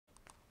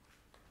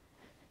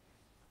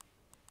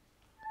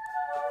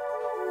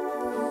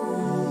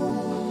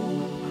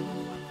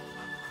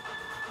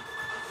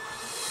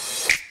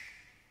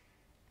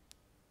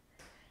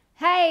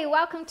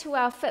welcome to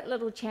our Fit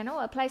Little channel,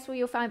 a place where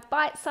you'll find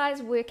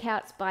bite-sized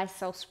workouts by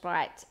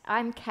SoulSprite.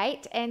 I'm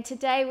Kate, and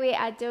today we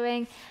are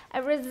doing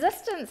a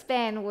resistance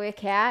band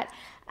workout.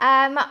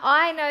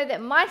 I know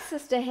that my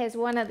sister has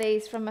one of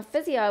these from a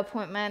physio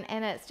appointment,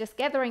 and it's just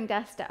gathering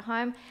dust at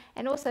home.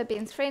 And also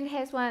Ben's friend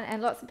has one,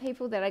 and lots of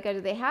people that I go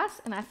to their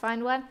house and I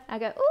find one, I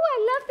go, oh,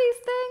 I love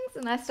these things,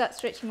 and I start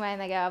stretching away, and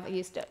they go, I've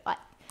used it like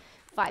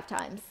 5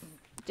 times.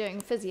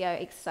 Doing physio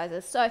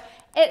exercises. So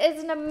it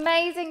is an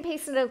amazing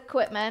piece of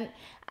equipment.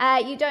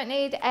 You don't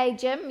need a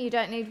gym, you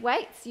don't need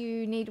weights,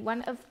 you need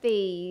one of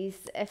these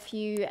if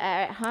you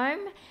are at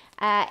home,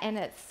 and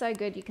it's so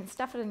good. You can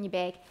stuff it in your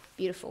bag.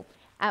 Beautiful.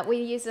 We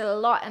use it a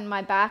lot in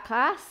my bar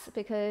class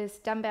because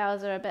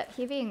dumbbells are a bit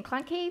heavy and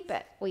clunky,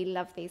 but we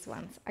love these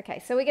ones.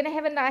 Okay, so we're going to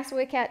have a nice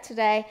workout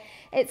today.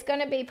 It's going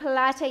to be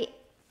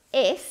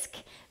Pilates-esque,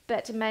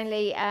 but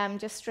mainly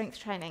just strength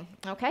training.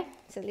 Okay,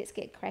 so let's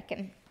get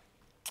cracking.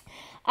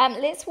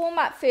 Let's warm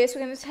up first.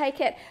 We're going to take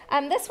it,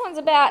 this one's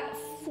about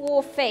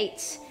 4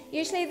 feet.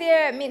 Usually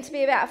they're meant to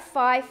be about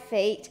 5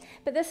 feet,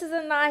 but this is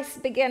a nice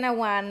beginner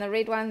one. The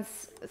red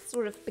one's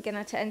sort of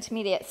beginner to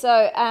intermediate.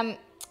 So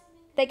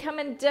they come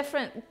in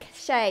different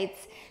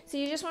shades. So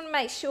you just want to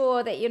make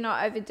sure that you're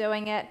not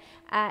overdoing it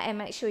and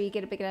make sure you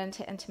get a beginner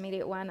to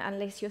intermediate one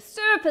unless you're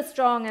super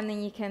strong, and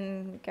then you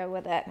can go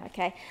with it.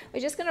 Okay,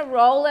 we're just going to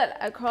roll it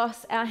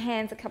across our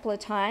hands a couple of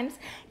times.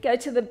 Go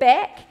to the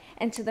back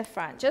and to the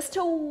front, just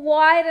to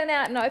widen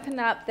out and open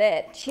up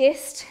that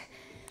chest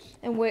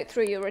and work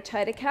through your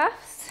rotator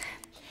cuffs.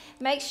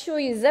 Make sure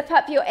you zip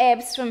up your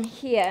abs from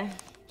here.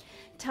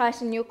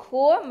 Tighten your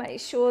core,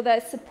 make sure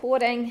those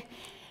supporting,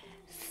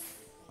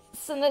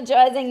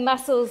 synergizing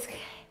muscles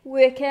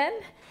work in.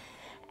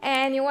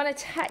 And you want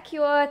to tuck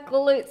your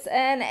glutes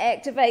in,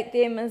 activate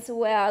them as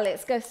well.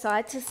 Let's go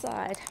side to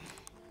side.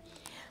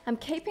 I'm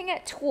keeping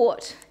it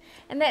taut,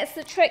 and that's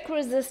the trick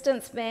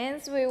resistance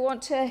bands. We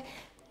want to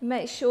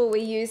make sure we're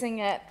using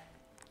it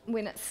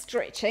when it's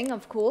stretching,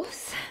 of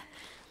course,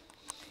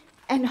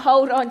 and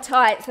hold on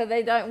tight so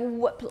they don't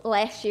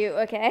whiplash you,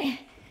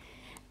 okay?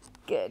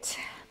 Good.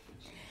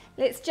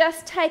 Let's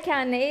just take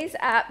our knees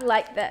up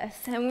like this,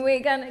 and we're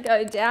going to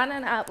go down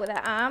and up with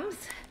our arms.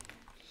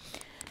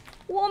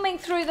 Warming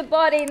through the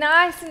body,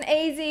 nice and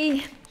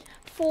easy.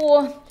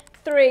 4,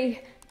 3,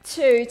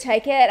 2,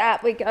 take it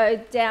up. We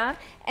go down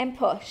and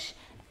push.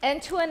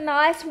 Into a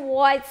nice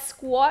wide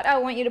squat. I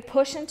want you to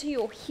push into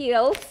your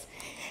heels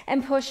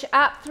and push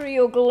up through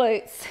your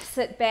glutes.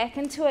 Sit back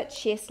into it,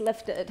 chest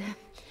lifted.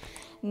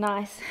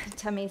 Nice,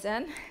 tummy's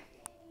in.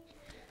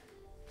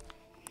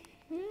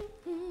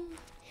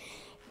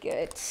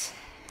 Good.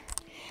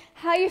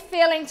 How are you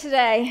feeling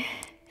today?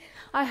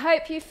 I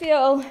hope you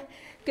feel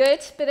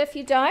good, but if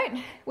you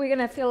don't, we're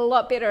going to feel a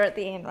lot better at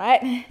the end,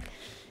 right?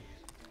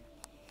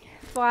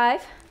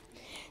 5.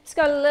 Let's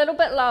go a little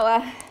bit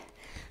lower.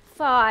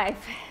 5,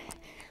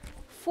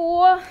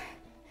 4,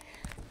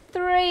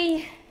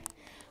 3,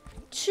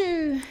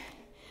 2,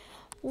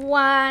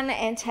 1,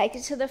 and take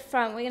it to the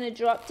front. We're going to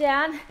drop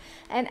down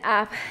and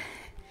up.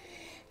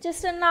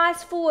 Just a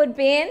nice forward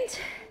bend.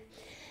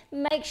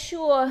 Make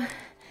sure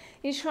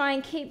you try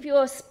and keep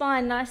your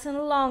spine nice and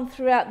long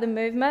throughout the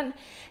movement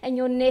and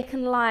your neck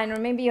in line.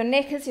 Remember, your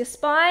neck is your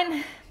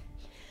spine.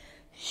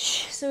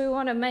 So we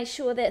want to make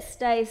sure that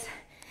stays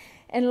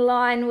in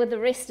line with the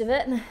rest of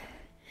it.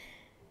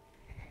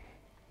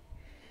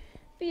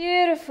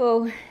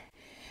 Beautiful.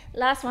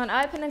 Last one,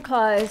 open and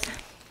close.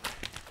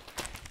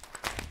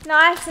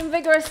 Nice and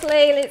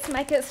vigorously, let's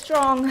make it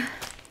strong.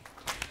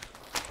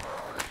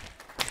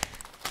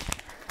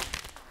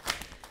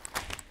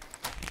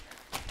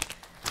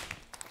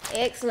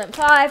 Excellent.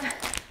 5,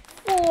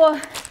 4,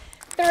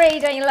 3,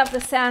 don't you love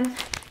the sound?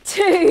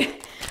 2,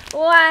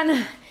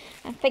 1.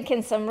 I'm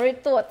thinking some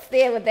rude thoughts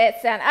there with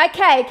that sound.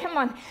 Okay, come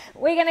on.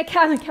 We're going to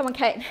come on,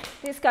 Kate.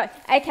 Let's go.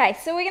 Okay,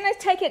 so we're going to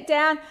take it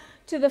down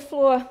to the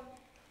floor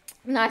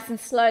nice and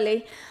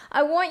slowly.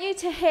 I want you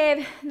to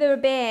have the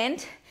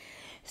band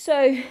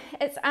so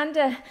it's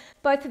under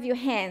both of your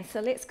hands. So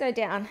let's go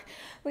down.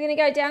 We're going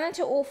to go down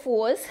into all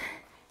fours.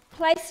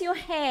 Place your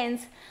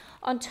hands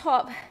on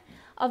top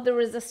of the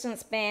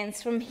resistance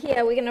bands. From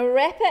here, we're going to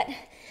wrap it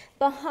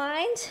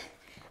behind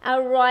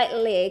our right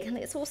leg.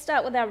 Let's all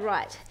start with our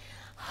right.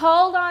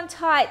 Hold on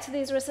tight to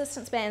these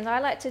resistance bands. I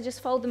like to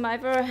just fold them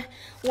over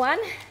one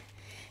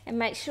and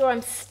make sure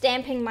I'm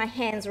stamping my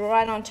hands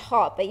right on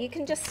top, but you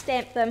can just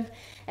stamp them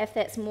if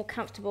that's more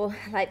comfortable,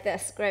 like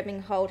this,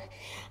 grabbing hold.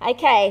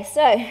 Okay,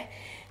 so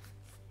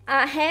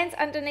hands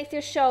underneath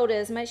your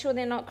shoulders. Make sure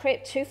they're not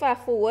crept too far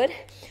forward.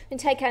 And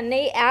take our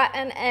knee out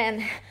and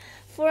in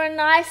for a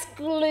nice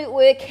glute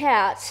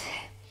workout.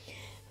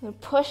 We'll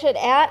push it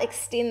out,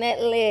 extend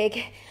that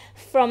leg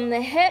from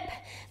the hip,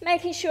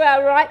 making sure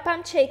our right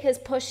bum cheek is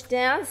pushed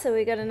down so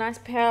we've got a nice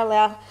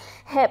parallel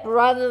hip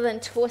rather than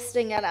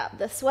twisting it up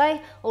this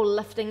way or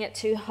lifting it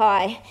too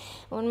high.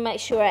 We want to make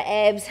sure our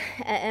abs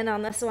are in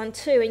on this one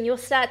too, and you'll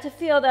start to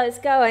feel those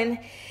going.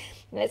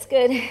 That's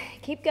good.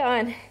 Keep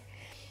going.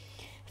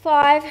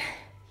 5,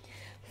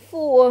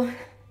 4,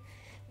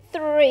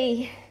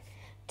 3,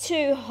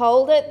 2,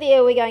 hold it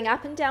there. We're going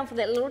up and down for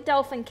that little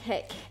dolphin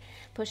kick,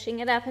 pushing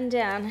it up and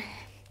down.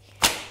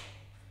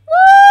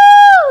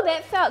 Woo!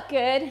 That felt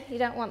good. You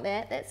don't want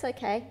that. That's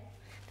okay.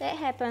 That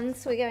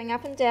happens. We're going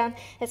up and down.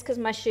 That's because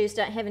my shoes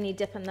don't have any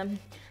dip in them.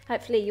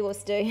 Hopefully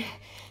yours do.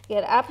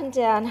 Get up and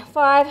down.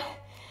 5,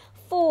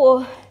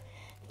 4,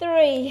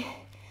 3,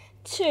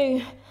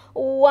 2,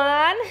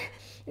 1.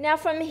 Now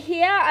from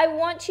here, I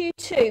want you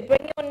to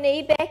bring your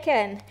knee back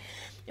in.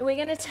 We're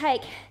going to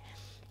take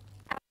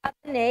our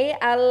knee,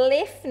 our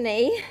left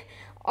knee,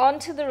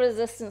 onto the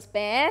resistance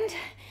band.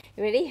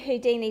 You ready?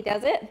 Houdini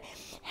does it.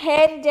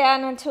 Hand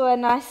down into a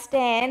nice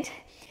stand.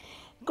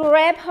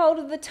 Grab hold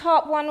of the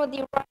top one with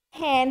your right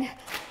hand.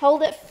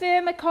 Hold it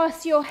firm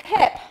across your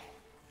hip.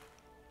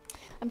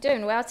 I'm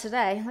doing well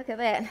today. Look at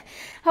that.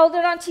 Hold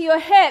it onto your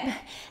hip.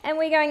 And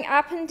we're going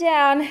up and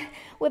down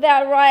with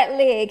our right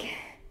leg.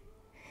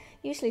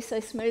 Usually so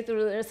smooth with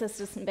the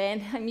resistance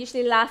band. I'm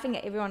usually laughing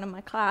at everyone in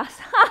my class.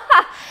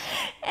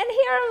 And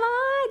here am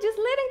I, just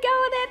letting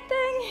go of that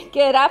thing.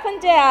 Good, up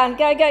and down.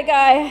 Go, go,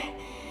 go.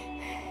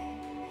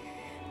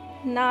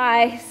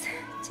 Nice.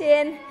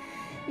 10,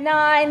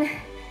 9,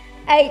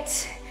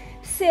 8,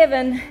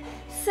 7,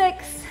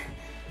 6,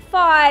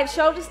 5.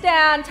 Shoulders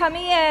down,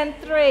 tummy in.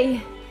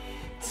 3,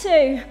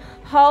 2.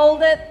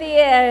 Hold it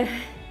there.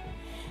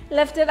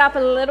 Lift it up a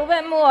little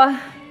bit more.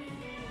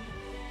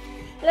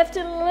 Lift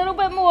it a little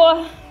bit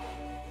more.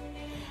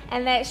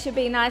 And that should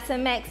be nice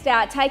and maxed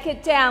out. Take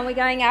it down. We're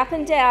going up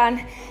and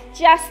down.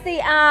 Just the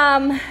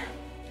arm.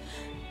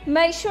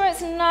 Make sure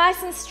it's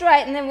nice and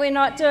straight, and then we're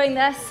not doing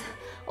this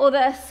or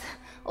this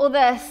or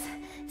this.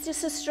 It's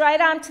just a straight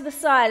arm to the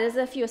side as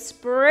if you're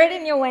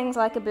spreading your wings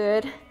like a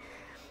bird.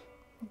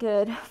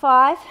 Good.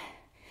 5,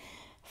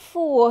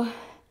 4,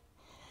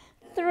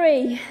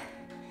 3,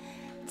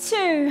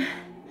 2,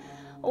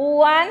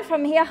 1.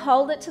 From here,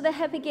 hold it to the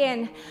hip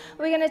again.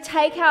 We're going to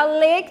take our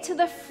leg to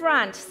the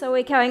front. So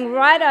we're going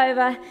right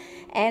over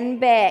and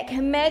back.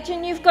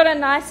 Imagine you've got a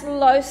nice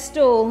low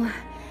stool.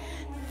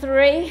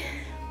 3,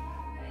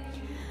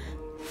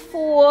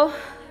 4,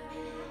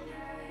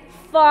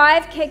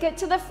 5. Kick it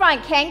to the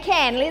front.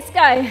 Can. Let's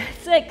go.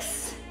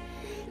 6.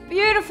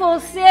 Beautiful.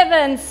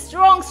 7.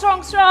 Strong,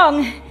 strong,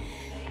 strong.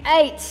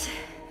 8.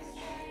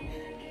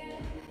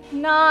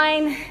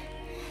 9.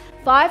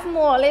 5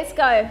 more. Let's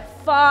go.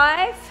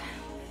 5,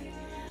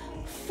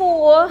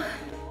 4,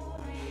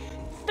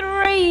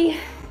 3,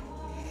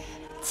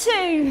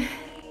 2,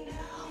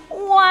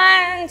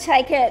 1.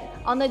 Take it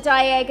on the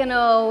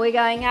diagonal. We're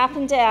going up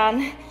and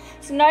down.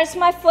 So notice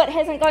my foot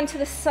hasn't gone to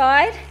the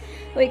side.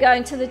 We're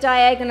going to the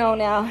diagonal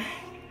now.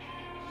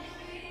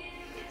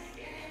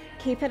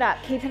 Keep it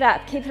up, keep it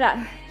up, keep it up.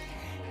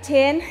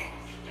 10,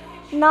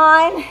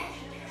 9,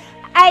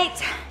 8,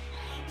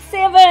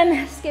 7.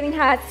 It's getting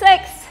hard.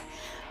 6,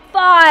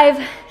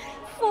 5,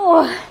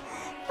 4,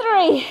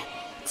 3,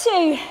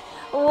 2,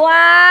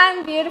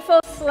 1. Beautiful.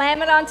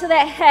 Slam it onto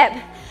that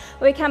hip.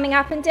 We're coming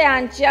up and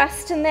down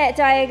just in that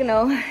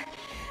diagonal.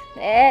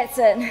 That's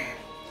it.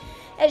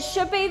 It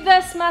should be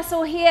this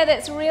muscle here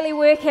that's really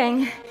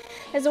working,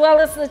 as well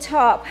as the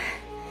top.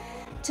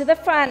 To the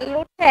front,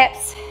 little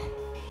taps.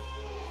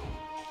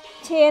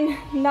 10,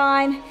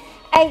 9,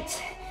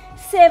 8,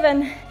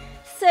 7,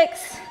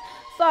 6,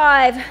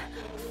 5,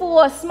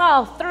 4.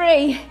 Smile.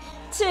 3,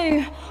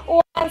 2,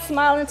 1.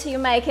 Smile until you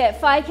make it.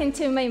 Fake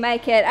until we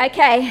make it.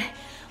 Okay,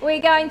 we're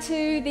going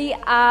to the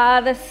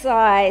other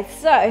side.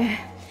 So,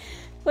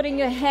 putting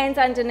your hands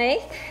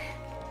underneath.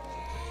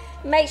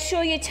 Make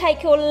sure you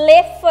take your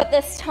left foot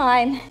this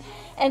time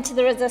into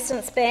the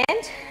resistance band.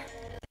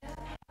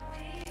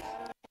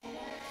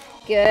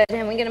 Good,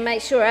 and we're going to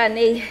make sure our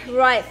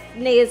right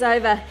knee is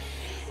over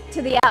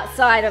to the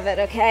outside of it,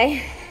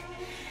 okay?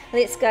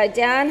 Let's go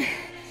down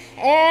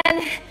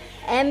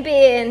and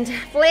bend.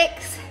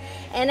 Flex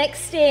and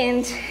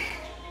extend.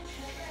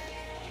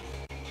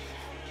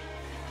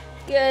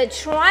 Good.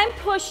 Try and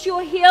push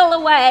your heel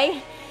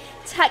away.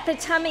 Tuck the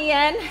tummy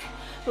in.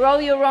 Roll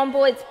your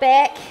rhomboids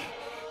back.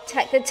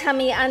 Tuck the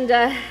tummy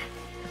under.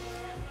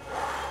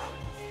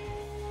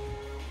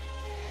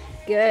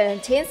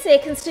 Good. 10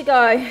 seconds to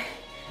go.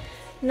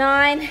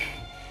 9,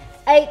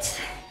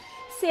 8,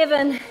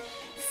 7,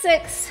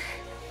 6,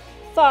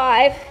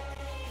 5,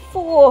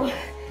 4,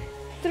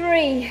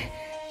 3,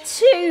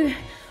 2,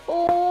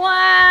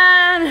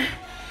 1.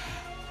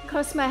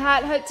 Cross my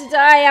heart, hope to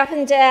die, up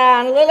and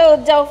down.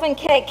 Little dolphin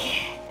kick.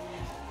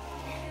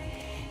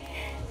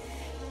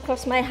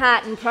 Cross my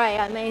heart and pray,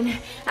 I mean.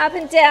 Up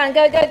and down,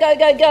 go, go, go,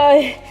 go,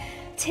 go.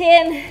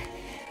 10,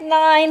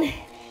 9,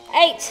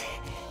 8,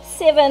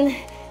 7,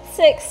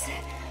 6,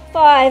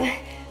 5,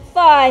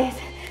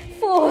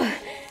 4,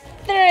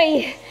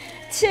 3,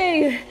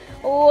 2,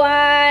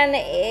 1.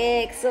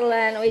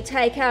 Excellent. We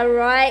take our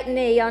right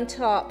knee on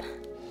top.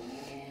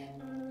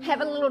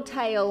 Have a little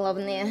tail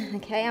on there,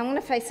 okay? I'm going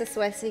to face this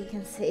way so you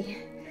can see.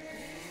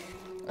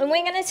 And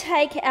we're going to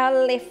take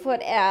our left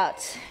foot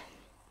out.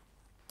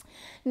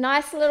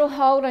 Nice little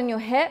hold on your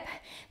hip.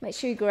 Make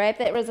sure you grab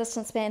that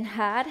resistance band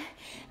hard.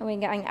 And we're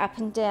going up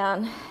and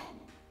down.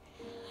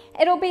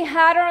 it'll be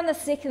harder on the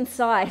second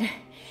side.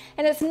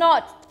 And it's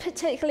not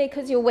particularly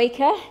because you're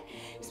weaker,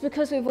 it's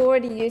because we've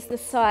already used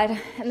this side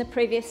in the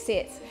previous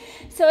sets.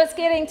 So it's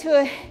getting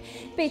to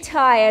be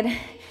tired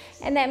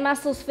and that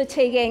muscle's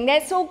fatiguing.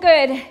 That's all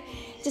good.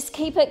 Just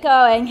keep it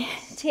going.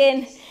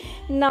 10,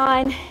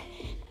 9,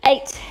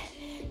 8,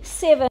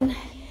 7,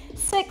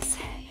 6,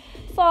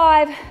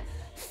 5,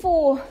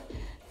 4,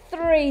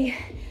 3,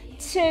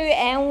 2,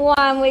 and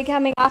 1. We're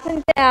coming up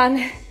and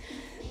down.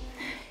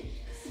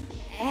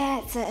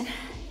 That's it.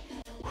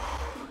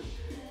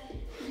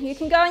 You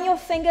can go on your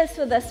fingers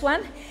for this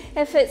one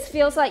if it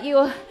feels like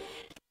you're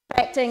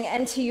contracting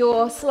into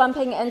your,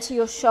 slumping into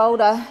your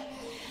shoulder.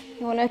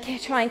 You want to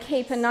try and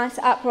keep a nice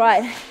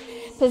upright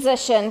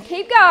position.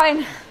 Keep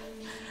going.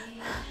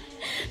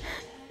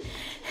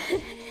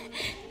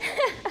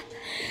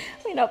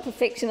 We're not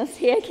perfectionists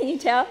here, can you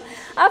tell?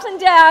 Up and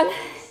down.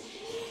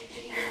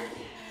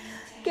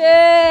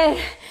 Good.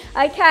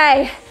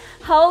 Okay,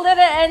 hold it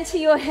into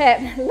your hip.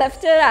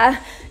 Lift it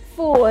up,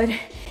 forward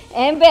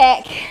and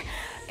back.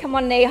 Come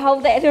on, knee,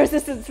 hold that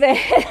resistance there.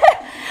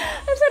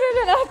 I put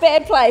it in a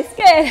bad place.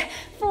 Good.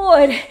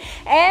 Forward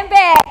and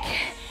back.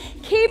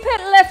 Keep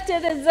it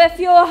lifted as if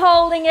you're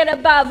holding it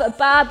above a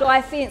barbed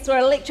wire fence or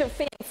electric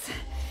fence.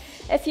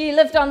 If you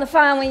lived on the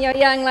farm when you're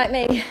young like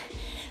me.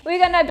 We've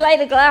got no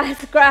blade of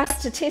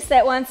grass to test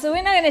that one, so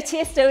we're not going to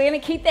test it. We're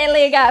going to keep that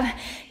leg up.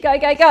 Go,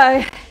 go,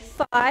 go.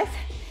 5,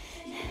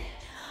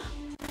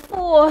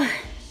 4,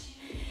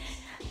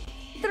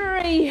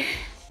 3,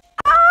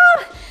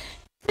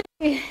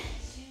 2,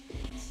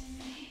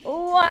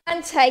 1.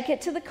 Take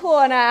it to the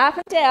corner, up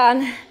and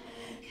down.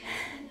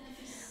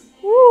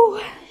 Woo.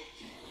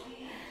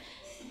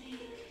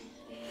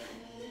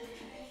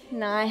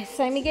 Nice.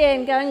 Same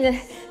again. Go on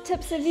the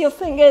tips of your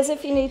fingers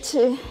if you need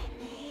to.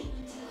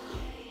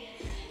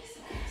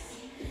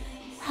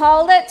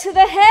 Hold it to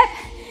the hip.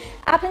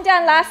 Up and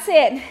down. Last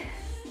set.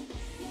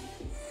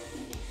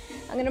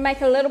 I'm going to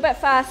make it a little bit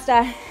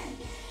faster.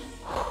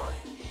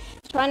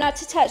 Try not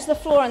to touch the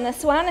floor on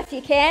this one if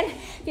you can.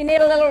 If you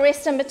need a little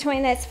rest in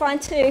between, that's fine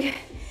too.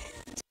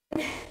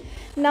 10,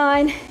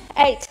 9,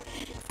 8,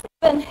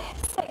 7,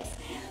 6,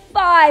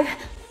 5, 4,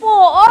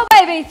 oh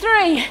baby,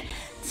 3,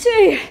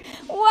 2,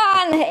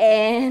 1,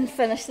 and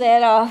finish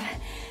that off.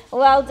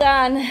 Well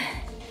done.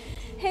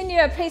 Who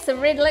knew a piece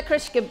of red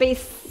licorice could be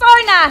so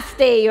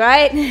nasty,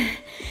 right?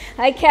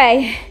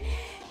 Okay,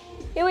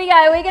 here we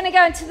go. We're going to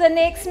go into the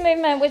next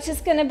movement, which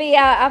is going to be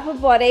our upper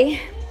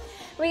body.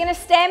 We're going to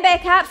stand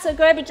back up, so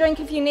grab a drink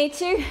if you need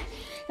to,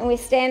 and we're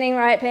standing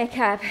right back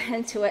up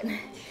into it.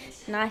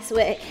 Nice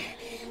work.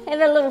 Have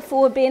a little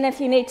forward bend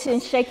if you need to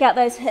and shake out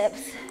those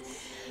hips.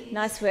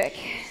 Nice work.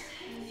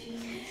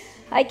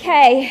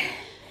 Okay,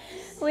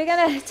 we're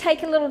going to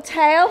take a little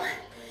tail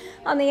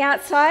on the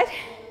outside,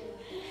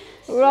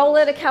 roll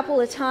it a couple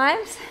of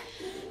times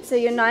so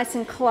you're nice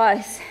and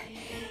close.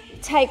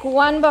 Take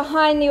one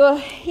behind your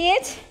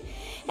head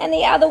and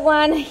the other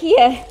one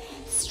here.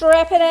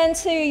 Strap it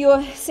into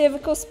your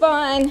cervical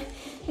spine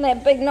and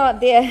that big knot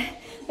there.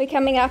 We're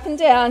coming up and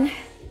down.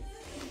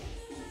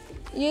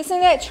 Using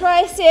that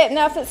tricep.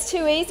 Now if it's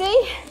too easy,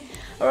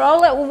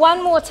 roll it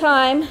one more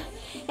time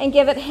and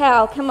give it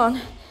hell. Come on,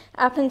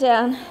 up and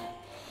down.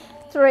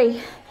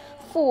 3,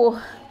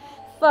 4,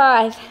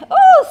 5,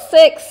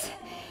 6,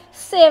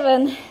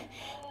 7,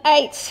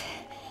 8,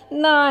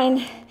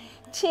 9,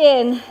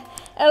 10,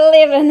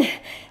 11,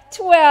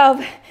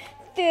 12,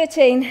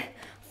 13,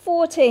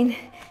 14,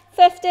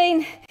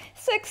 15,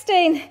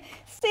 16,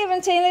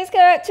 17, let's go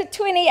up to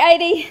 20,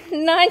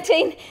 18,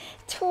 19,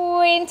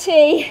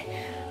 20.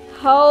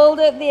 Hold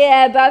it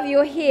there above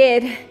your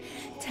head.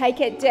 Take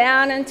it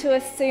down into a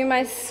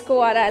sumo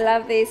squat. I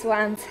love these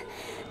ones.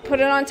 Put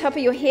it on top of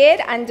your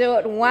head, undo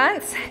it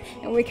once,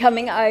 and we're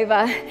coming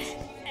over.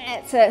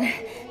 That's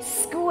it.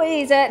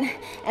 Squeeze it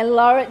and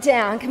lower it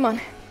down. Come on.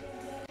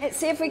 Let's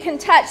see if we can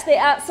touch the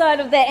outside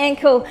of the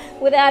ankle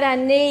without our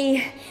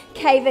knee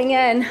caving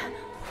in.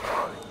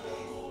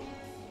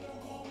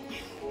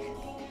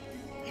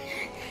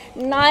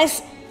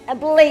 Nice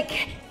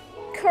oblique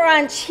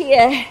crunch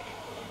here.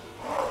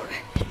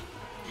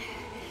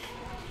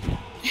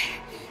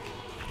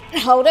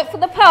 Hold it for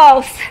the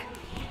pulse.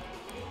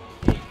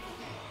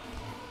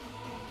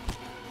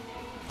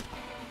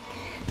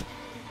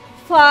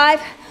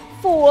 Five,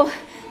 4,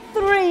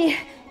 3,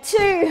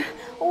 2,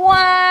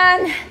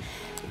 1.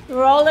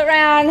 Roll it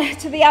around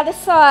to the other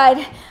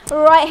side.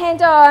 Right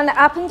hand on,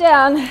 up and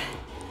down.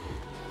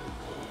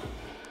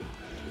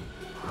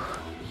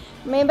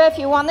 Remember, if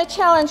you want the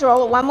challenge,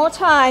 roll it one more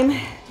time.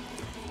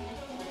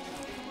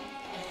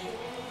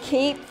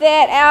 Keep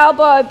that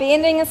elbow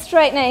bending and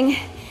straightening,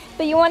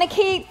 but you want to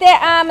keep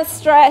that arm as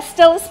straight,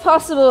 still as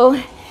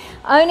possible.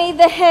 Only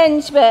the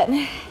hinge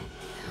bit.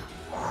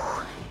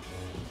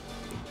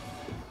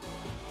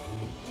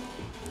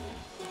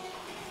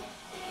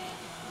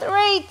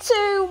 3,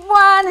 2,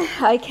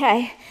 1.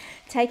 Okay,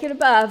 take it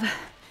above.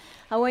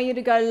 I want you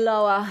to go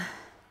lower,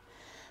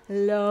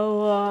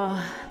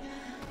 lower,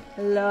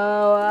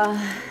 lower.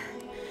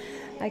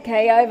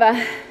 Okay,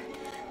 over.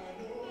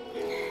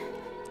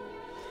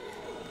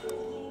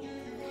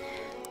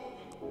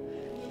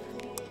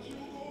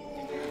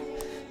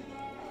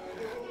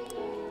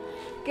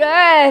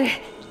 Good.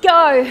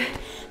 Go.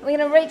 We're going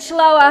to reach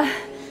lower.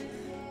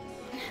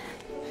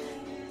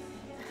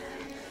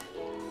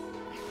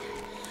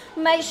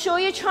 Make sure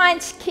you're trying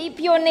to keep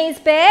your knees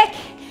back,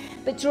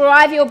 but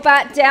drive your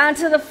butt down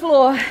to the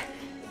floor.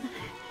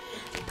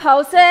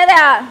 Pulse it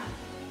out.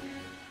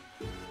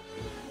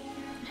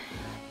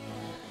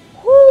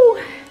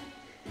 Woo.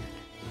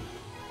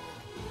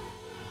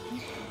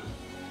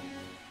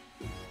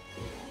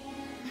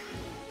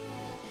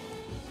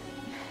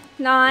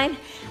 Nine,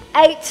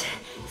 8,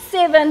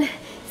 7,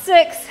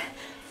 6,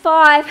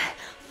 5,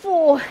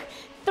 4,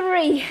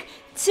 3,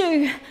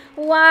 2,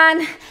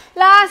 1.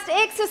 Last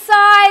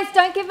exercise.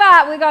 Don't give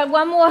up. We've got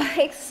one more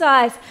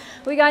exercise.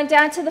 We're going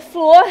down to the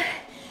floor.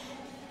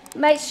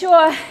 Make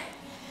sure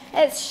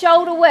it's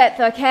shoulder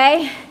width,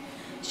 okay?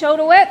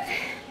 Shoulder width.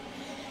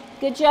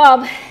 Good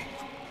job.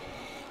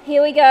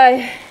 Here we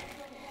go.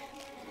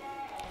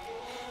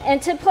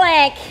 Into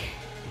plank.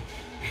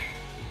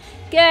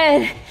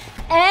 Good.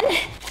 In,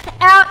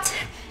 out,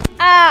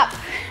 up.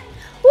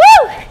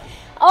 Woo!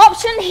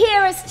 Option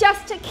here is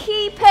just to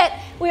keep it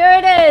where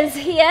it is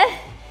here.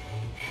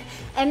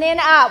 And then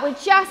up. We're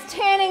just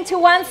turning to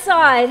one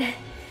side.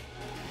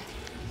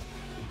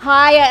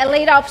 Higher,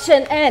 elite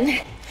option.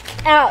 In,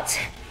 out.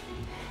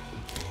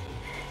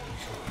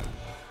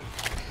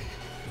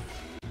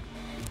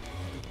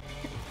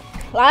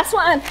 Last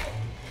one.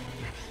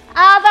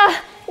 Other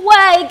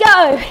way,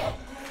 go.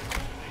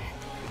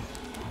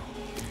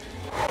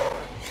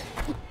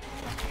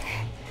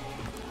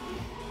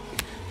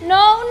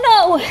 No.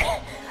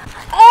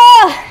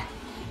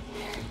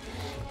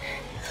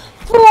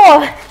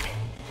 4,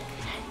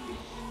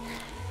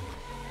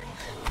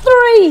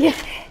 3,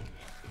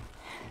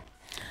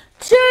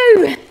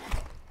 2,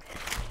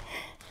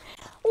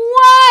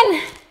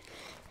 1.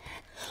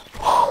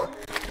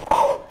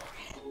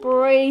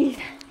 Breathe.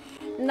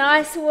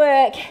 Nice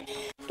work.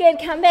 Good.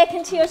 Come back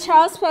into your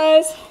child's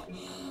pose.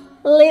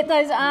 Let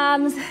those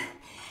arms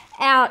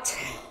out.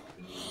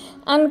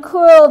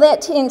 Uncoil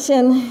that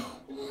tension.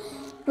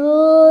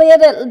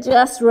 Let it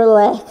just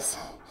relax.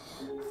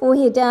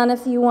 Forehead down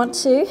if you want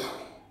to.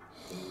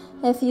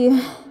 If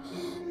you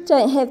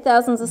don't have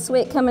thousands of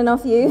sweat coming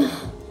off you.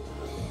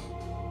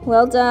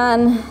 Well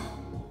done.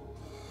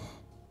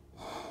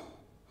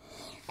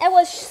 It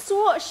was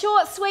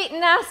short, sweet, and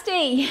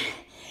nasty,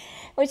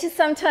 which is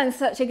sometimes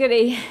such a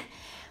goodie.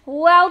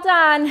 Well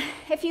done.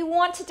 If you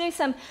want to do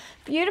some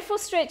beautiful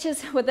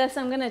stretches with this,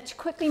 I'm going to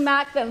quickly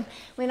mark them.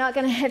 We're not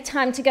going to have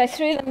time to go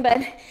through them,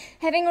 but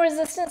having a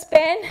resistance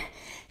band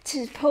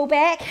to pull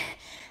back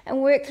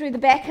and work through the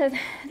back of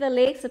the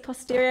legs, the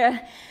posterior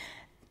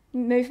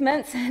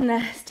movements and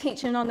the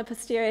tension on the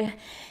posterior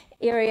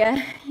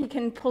area. You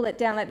can pull it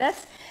down like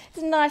this.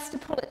 It's nice to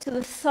pull it to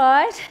the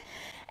side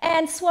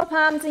and swap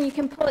arms, and you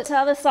can pull it to the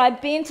other side.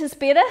 Bent is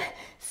better,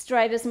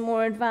 straight is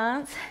more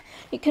advanced.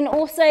 You can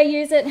also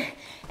use it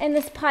in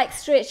this pike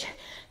stretch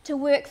to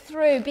work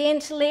through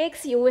bent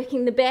legs. You're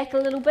working the back a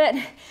little bit.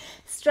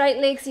 Straight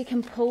legs, you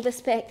can pull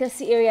this back,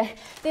 this area.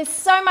 There's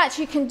so much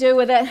you can do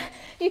with it.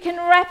 You can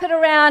wrap it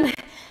around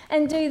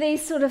and do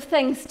these sort of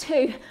things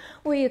too,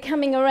 where you're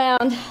coming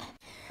around.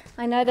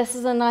 I know this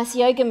is a nice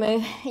yoga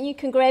move. And you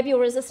can grab your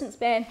resistance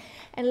band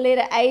and let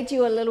it aid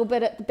you a little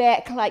bit at the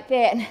back like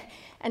that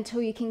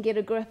until you can get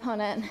a grip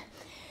on it.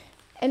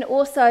 And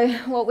also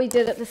what we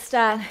did at the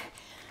start,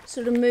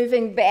 sort of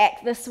moving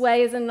back this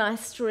way is a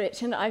nice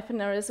stretch and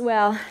opener as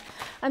well.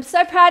 I'm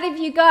so proud of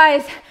you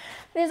guys.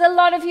 There's a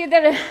lot of you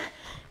that are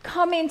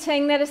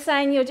commenting, that are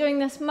saying you're doing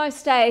this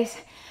most days,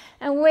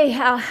 and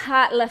our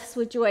heart lifts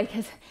with joy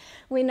because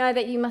we know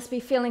that you must be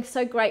feeling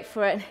so great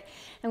for it,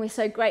 and we're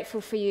so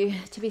grateful for you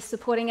to be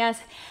supporting us.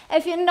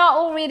 If you're not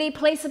already,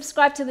 please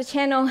subscribe to the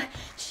channel,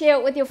 share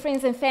it with your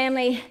friends and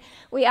family.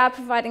 We are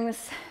providing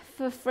this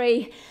for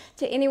free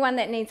to anyone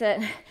that needs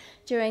it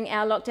during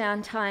our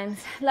lockdown times.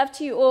 Love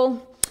to you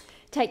all.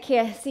 Take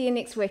care. See you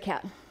next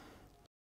workout.